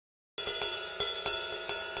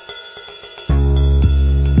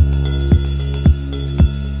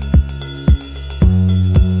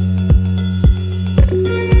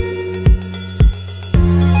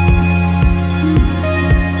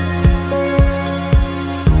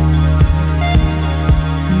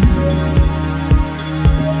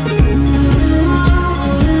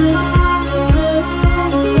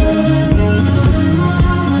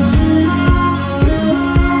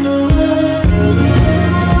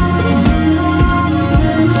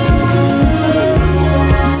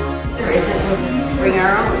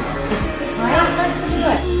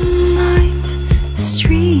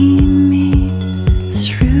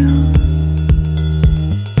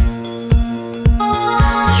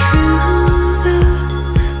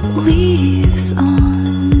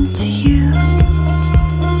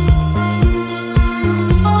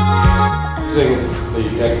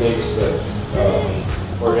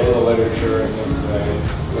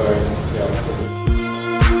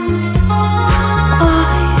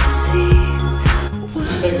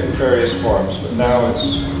various forms, but now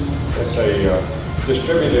it's a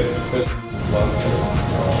distributed business.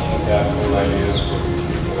 New ideas for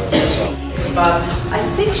Bob, I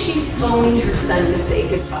think she's phoning her son to say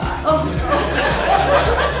goodbye. Oh.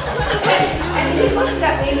 And he looks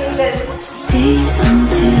at me and he says, "Stay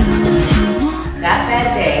until tomorrow." That bad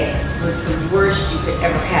day was the worst you could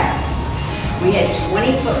ever have. We had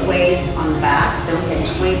 20-foot waves on the back, then we had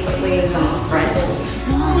 20-foot waves on the front.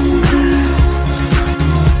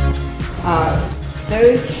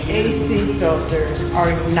 Those AC filters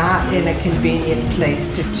are not in a convenient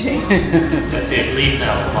place to change. That's it, leave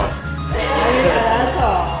now, come on. That's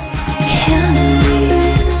all.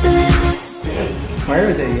 Why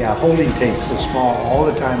are the holding tanks so small all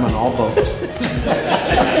the time on all boats?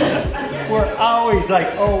 We're always like,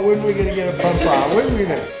 oh, when are we going to get a pump out? When are we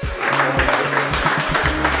going to...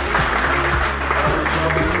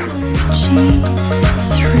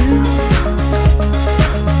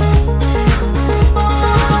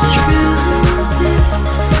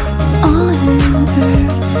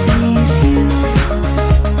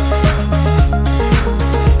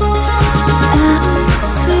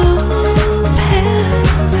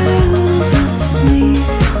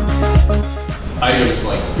 Items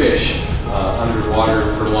like fish underwater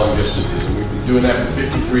for long distances, and we've been doing that for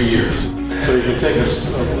 53 years. So you can take a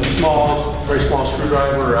small, very small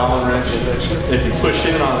screwdriver or Allen wrench, and if you push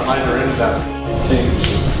in on either end of that,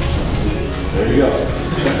 there you go.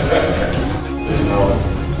 You know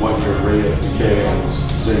what your rate of decay on those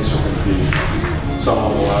zincs are going to be. Some of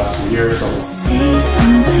them will last a year, some will... Stay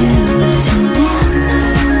until tomorrow.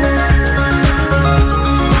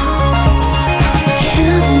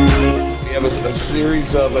 We have a series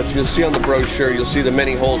of, as you'll see on the brochure, you'll see the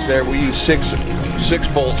many holes there. We use six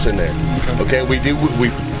bolts in there. Okay, we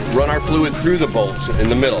run our fluid through the bolts in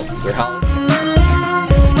the middle. They're hollow.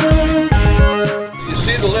 You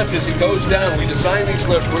see the lift as it goes down. We design these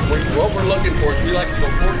lifts. What we're looking for is we like to go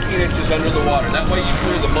 14 inches under the water. That way you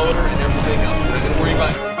clear the motor and everything else. We're not going to worry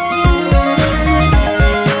about it.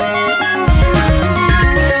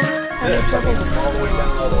 All the way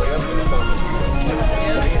down, all the way up.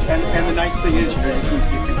 and the nice thing is, you can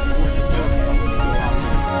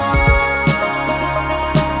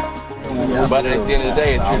But at the end of the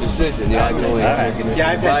day, it's your decision. You know,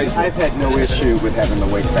 I've had no issue with having the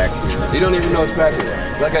weight back here. You don't even know it's back here.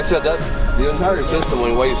 Like I said, the entire system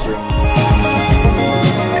when weighs through.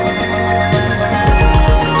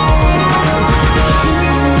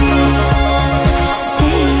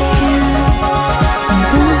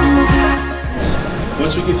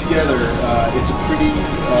 Once we get together, it's a pretty.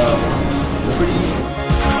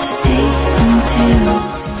 Stay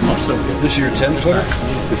until. This is your 10-footer?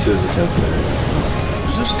 This is the 10-footer.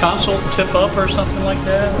 Does this console tip up or something like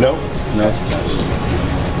that? Nope. No, it's touched.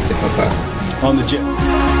 On the jet.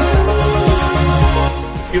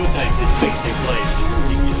 Fuel tanks, it takes their place.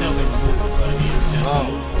 You sound like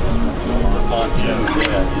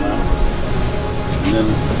And then.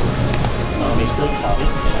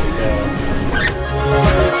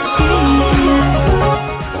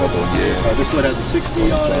 This one has a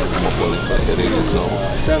 60 on it.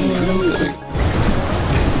 70.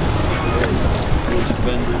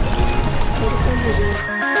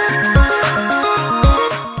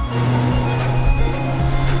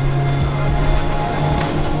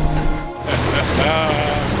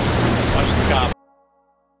 Watch the cop.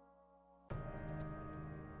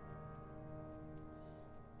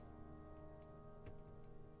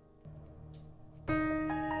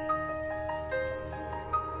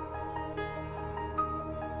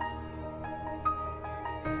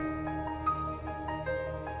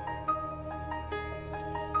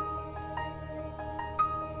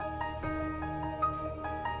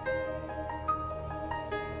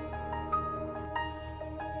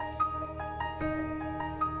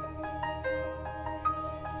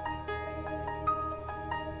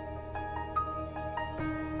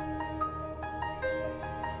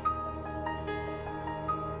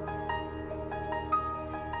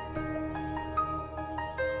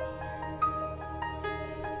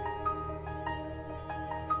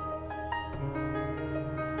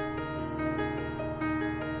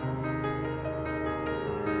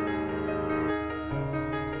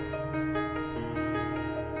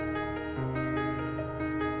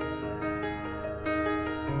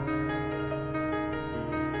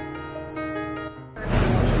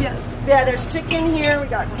 Yeah, there's chicken here. We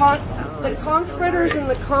got the conch fritters and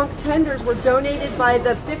the conch tenders were donated by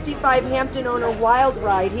the 55 Hampton owner Wild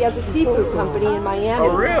Ride. He has a seafood company in Miami.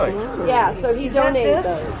 Oh, really? Yeah, so he donated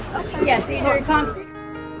those. Yes, these are conch.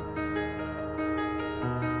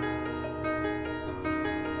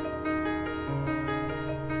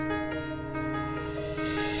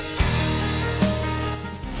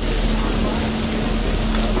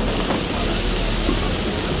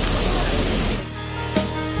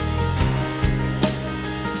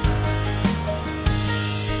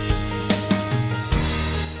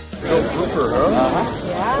 pepper, huh?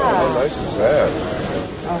 Yeah. How nice is that?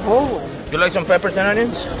 A whole one. You like some peppers and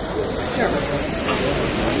onions?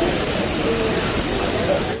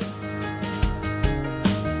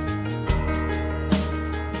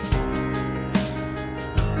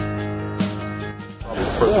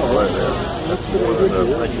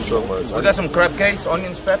 Thank you so much. We got some crab cakes,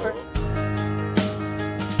 onions, pepper.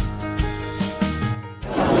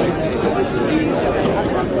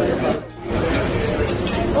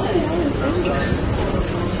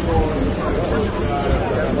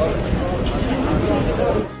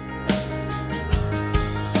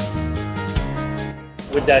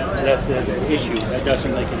 With that issue, that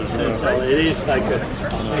doesn't make any sense. So it is like a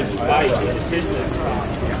big fight in the system.